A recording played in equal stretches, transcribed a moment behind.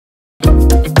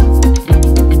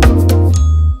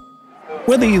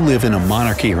Whether you live in a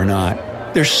monarchy or not,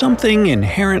 there's something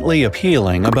inherently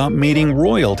appealing about meeting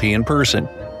royalty in person.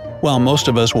 While most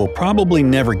of us will probably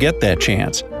never get that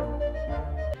chance,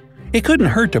 it couldn't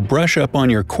hurt to brush up on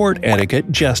your court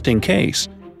etiquette just in case.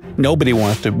 Nobody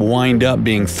wants to wind up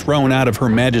being thrown out of Her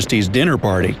Majesty's dinner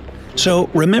party, so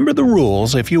remember the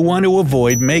rules if you want to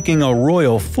avoid making a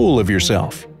royal fool of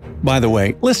yourself. By the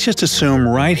way, let's just assume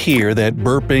right here that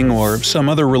burping or some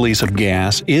other release of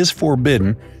gas is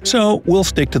forbidden, so we'll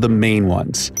stick to the main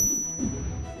ones.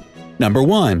 Number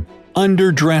 1.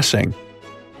 Underdressing.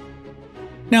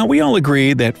 Now, we all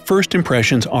agree that first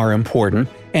impressions are important,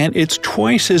 and it's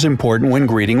twice as important when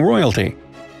greeting royalty.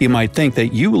 You might think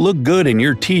that you look good in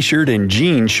your t-shirt and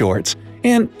jean shorts,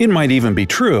 and it might even be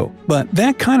true, but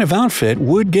that kind of outfit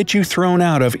would get you thrown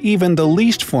out of even the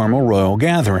least formal royal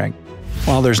gathering.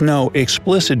 While there's no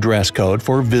explicit dress code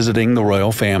for visiting the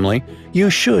royal family, you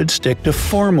should stick to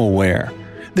formal wear.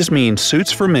 This means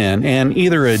suits for men and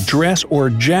either a dress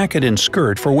or jacket and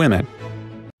skirt for women.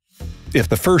 If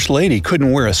the First Lady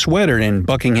couldn't wear a sweater in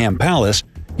Buckingham Palace,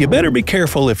 you better be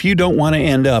careful if you don't want to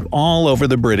end up all over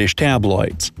the British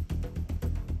tabloids.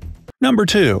 Number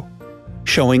 2.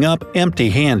 Showing up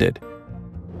empty-handed.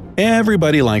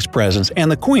 Everybody likes presents, and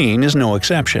the Queen is no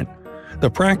exception. The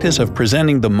practice of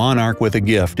presenting the monarch with a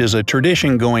gift is a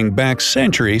tradition going back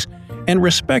centuries, and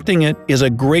respecting it is a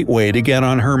great way to get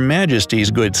on Her Majesty's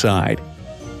good side.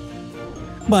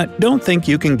 But don't think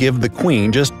you can give the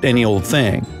Queen just any old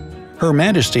thing. Her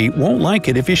Majesty won't like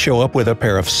it if you show up with a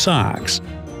pair of socks.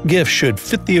 Gifts should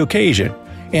fit the occasion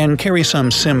and carry some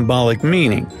symbolic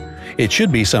meaning. It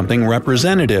should be something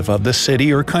representative of the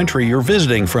city or country you're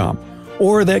visiting from,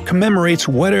 or that commemorates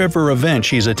whatever event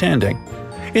she's attending.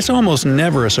 It's almost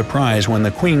never a surprise when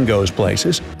the Queen goes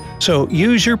places, so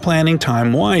use your planning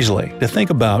time wisely to think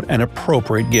about an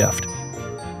appropriate gift.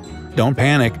 Don't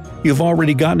panic, you've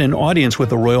already gotten an audience with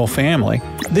the royal family.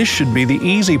 This should be the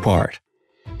easy part.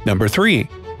 Number 3.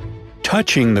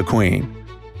 Touching the Queen.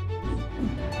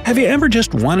 Have you ever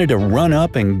just wanted to run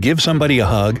up and give somebody a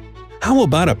hug? How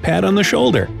about a pat on the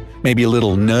shoulder? Maybe a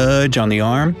little nudge on the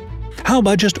arm? How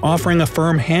about just offering a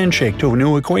firm handshake to a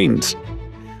new acquaintance?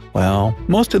 Well,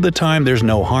 most of the time there's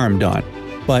no harm done,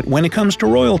 but when it comes to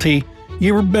royalty,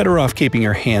 you're better off keeping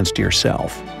your hands to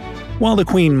yourself. While the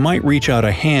Queen might reach out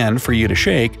a hand for you to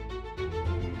shake,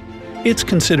 it's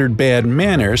considered bad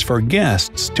manners for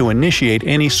guests to initiate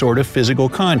any sort of physical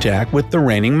contact with the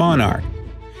reigning monarch.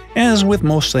 As with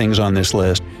most things on this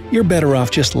list, you're better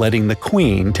off just letting the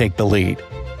Queen take the lead.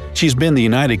 She's been the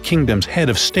United Kingdom's head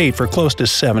of state for close to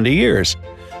 70 years.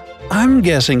 I'm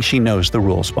guessing she knows the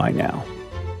rules by now.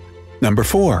 Number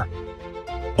 4.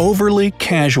 Overly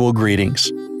casual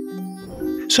greetings.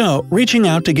 So, reaching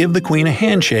out to give the Queen a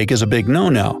handshake is a big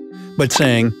no-no, but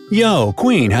saying, "Yo,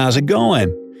 Queen, how's it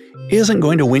going?" isn't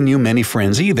going to win you many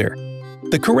friends either.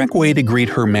 The correct way to greet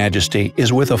Her Majesty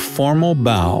is with a formal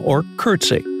bow or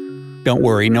curtsy. Don't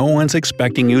worry, no one's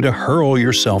expecting you to hurl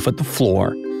yourself at the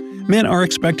floor. Men are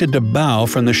expected to bow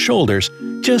from the shoulders,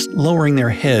 just lowering their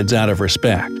heads out of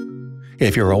respect.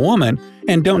 If you're a woman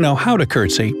and don't know how to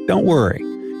curtsy, don't worry.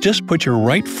 Just put your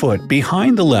right foot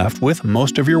behind the left with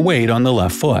most of your weight on the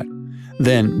left foot.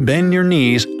 Then bend your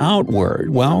knees outward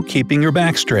while keeping your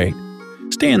back straight.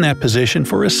 Stay in that position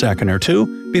for a second or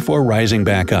two before rising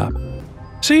back up.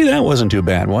 See, that wasn't too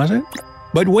bad, was it?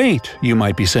 But wait, you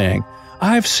might be saying,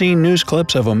 I've seen news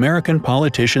clips of American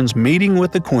politicians meeting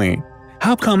with the Queen.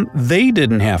 How come they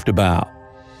didn't have to bow?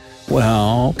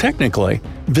 Well, technically,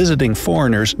 visiting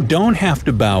foreigners don't have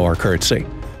to bow or curtsy.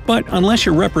 But unless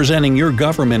you're representing your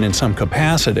government in some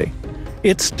capacity,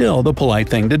 it's still the polite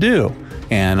thing to do,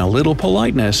 and a little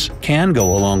politeness can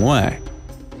go a long way.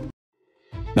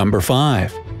 Number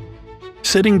 5.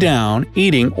 Sitting down,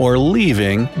 eating, or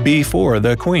leaving before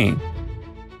the Queen.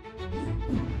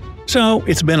 So,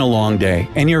 it's been a long day,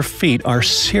 and your feet are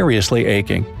seriously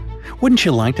aching. Wouldn't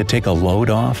you like to take a load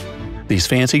off? These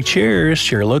fancy chairs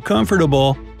sure look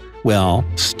comfortable. Well,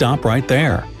 stop right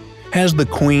there. Has the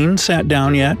Queen sat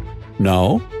down yet?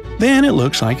 No? Then it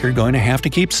looks like you're going to have to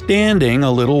keep standing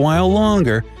a little while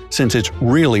longer, since it's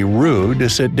really rude to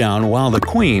sit down while the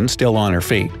Queen's still on her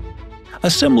feet. A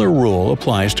similar rule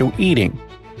applies to eating.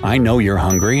 I know you're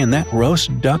hungry and that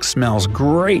roast duck smells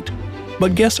great,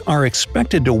 but guests are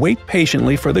expected to wait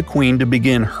patiently for the Queen to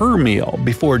begin her meal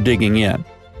before digging in.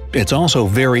 It's also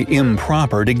very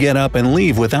improper to get up and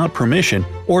leave without permission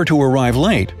or to arrive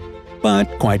late.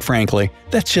 But, quite frankly,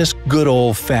 that's just good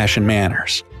old-fashioned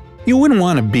manners. You wouldn't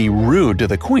want to be rude to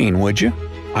the Queen, would you?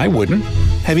 I wouldn't.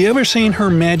 Have you ever seen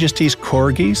Her Majesty's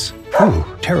corgis? Whew,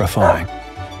 terrifying.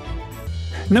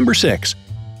 Number 6.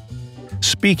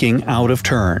 speaking out of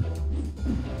turn.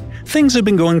 Things have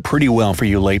been going pretty well for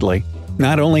you lately.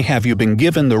 Not only have you been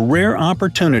given the rare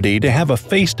opportunity to have a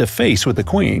face-to-face with the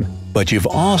Queen, but you've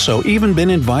also even been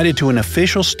invited to an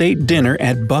official state dinner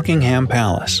at Buckingham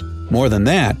Palace. More than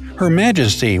that, Her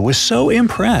Majesty was so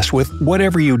impressed with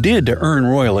whatever you did to earn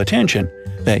royal attention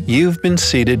that you've been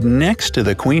seated next to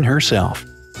the Queen herself.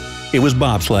 It was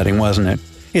bobsledding, wasn't it?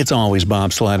 It's always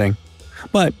bobsledding.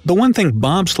 But the one thing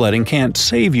bobsledding can't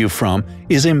save you from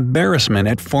is embarrassment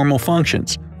at formal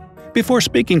functions. Before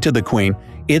speaking to the Queen,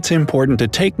 it's important to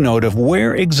take note of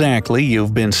where exactly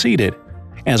you've been seated.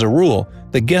 As a rule,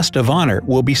 the guest of honor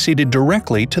will be seated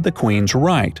directly to the Queen's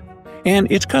right,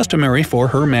 and it's customary for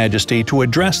Her Majesty to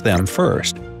address them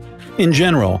first. In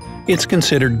general, it's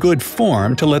considered good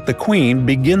form to let the Queen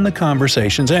begin the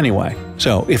conversations anyway,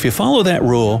 so if you follow that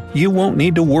rule, you won't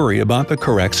need to worry about the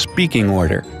correct speaking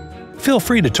order. Feel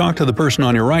free to talk to the person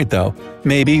on your right though,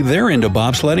 maybe they're into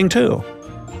bobsledding too.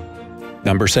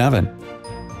 Number 7.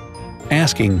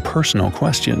 Asking personal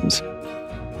questions.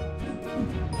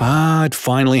 It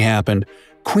finally happened.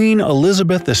 Queen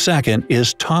Elizabeth II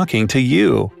is talking to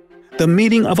you. The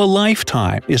meeting of a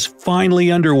lifetime is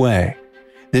finally underway.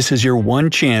 This is your one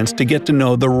chance to get to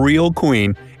know the real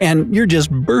Queen, and you're just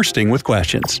bursting with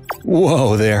questions.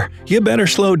 Whoa there, you better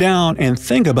slow down and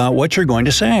think about what you're going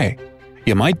to say.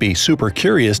 You might be super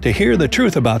curious to hear the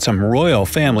truth about some royal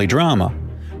family drama,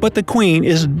 but the Queen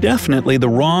is definitely the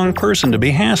wrong person to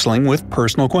be hassling with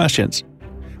personal questions.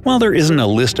 While there isn't a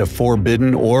list of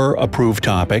forbidden or approved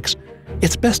topics,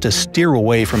 it's best to steer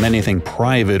away from anything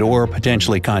private or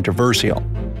potentially controversial.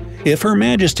 If Her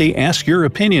Majesty asks your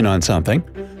opinion on something,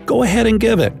 go ahead and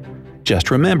give it.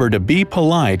 Just remember to be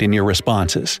polite in your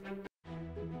responses.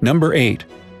 Number 8.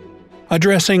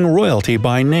 Addressing royalty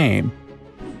by name.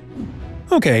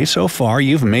 Okay, so far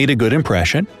you've made a good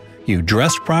impression. You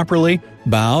dressed properly,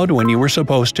 bowed when you were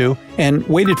supposed to, and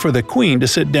waited for the Queen to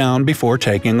sit down before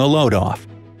taking a load off.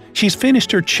 She's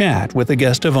finished her chat with the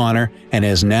guest of honor and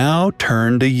has now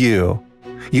turned to you.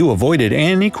 You avoided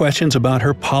any questions about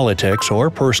her politics or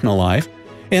personal life,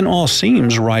 and all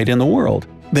seems right in the world.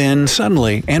 Then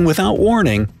suddenly, and without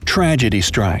warning, tragedy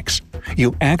strikes.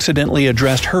 You accidentally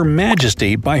addressed Her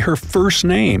Majesty by her first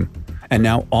name, and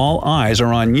now all eyes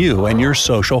are on you and your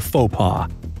social faux pas.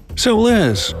 So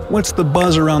Liz, what's the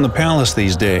buzz around the palace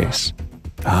these days?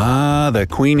 The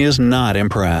Queen is not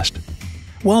impressed.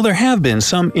 While there have been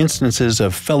some instances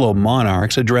of fellow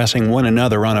monarchs addressing one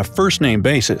another on a first-name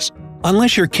basis,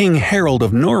 unless you're King Harold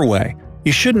of Norway,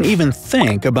 you shouldn't even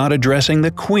think about addressing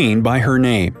the Queen by her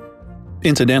name.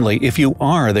 Incidentally, if you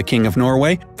are the King of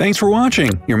Norway, thanks for watching,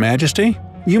 Your Majesty.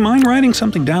 You mind writing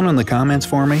something down in the comments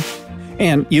for me?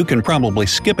 And you can probably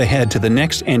skip ahead to the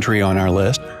next entry on our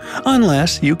list,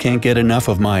 unless you can't get enough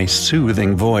of my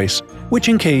soothing voice, which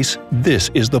in case, this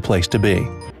is the place to be.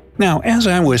 Now, as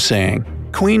I was saying,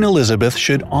 Queen Elizabeth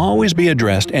should always be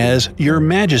addressed as Your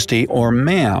Majesty or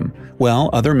Ma'am, while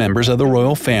other members of the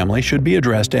royal family should be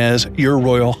addressed as Your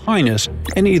Royal Highness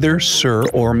and either Sir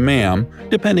or Ma'am,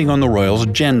 depending on the royal's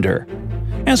gender.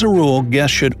 As a rule,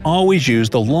 guests should always use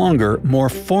the longer, more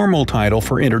formal title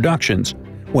for introductions,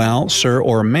 while Sir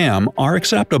or Ma'am are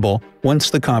acceptable once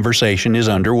the conversation is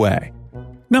underway.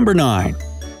 Number 9.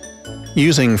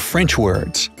 Using French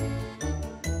words.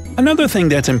 Another thing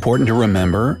that's important to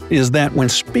remember is that when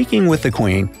speaking with the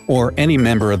Queen, or any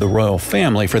member of the royal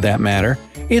family for that matter,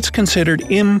 it's considered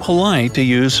impolite to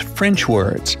use French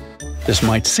words. This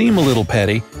might seem a little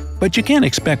petty, but you can't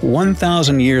expect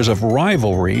 1,000 years of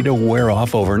rivalry to wear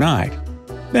off overnight.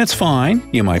 That's fine,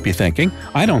 you might be thinking,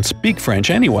 I don't speak French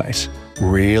anyways.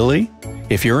 Really?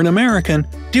 If you're an American,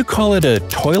 do you call it a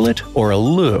toilet or a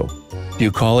loo? Do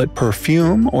you call it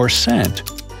perfume or scent?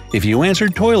 If you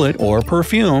answered toilet or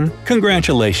perfume,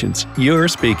 congratulations, you're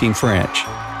speaking French.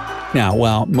 Now,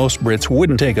 while most Brits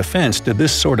wouldn't take offense to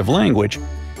this sort of language,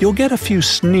 you'll get a few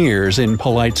sneers in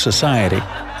polite society,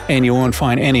 and you won't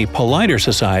find any politer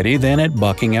society than at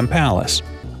Buckingham Palace.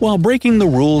 While breaking the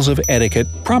rules of etiquette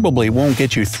probably won't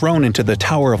get you thrown into the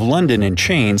Tower of London in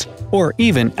chains, or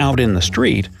even out in the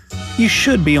street, you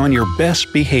should be on your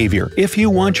best behavior if you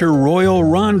want your royal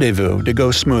rendezvous to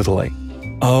go smoothly.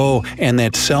 Oh, and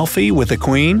that selfie with the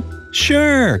Queen?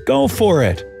 Sure, go for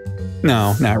it.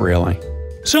 No, not really.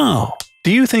 So,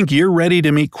 do you think you're ready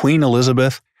to meet Queen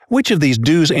Elizabeth? Which of these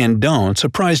do's and don'ts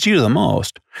surprised you the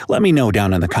most? Let me know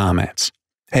down in the comments.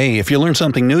 Hey, if you learned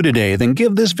something new today, then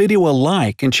give this video a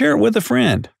like and share it with a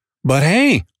friend. But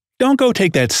hey, don't go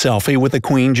take that selfie with the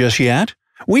Queen just yet.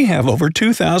 We have over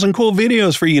 2,000 cool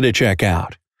videos for you to check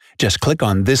out. Just click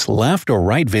on this left or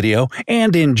right video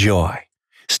and enjoy.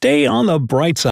 Stay on the bright side.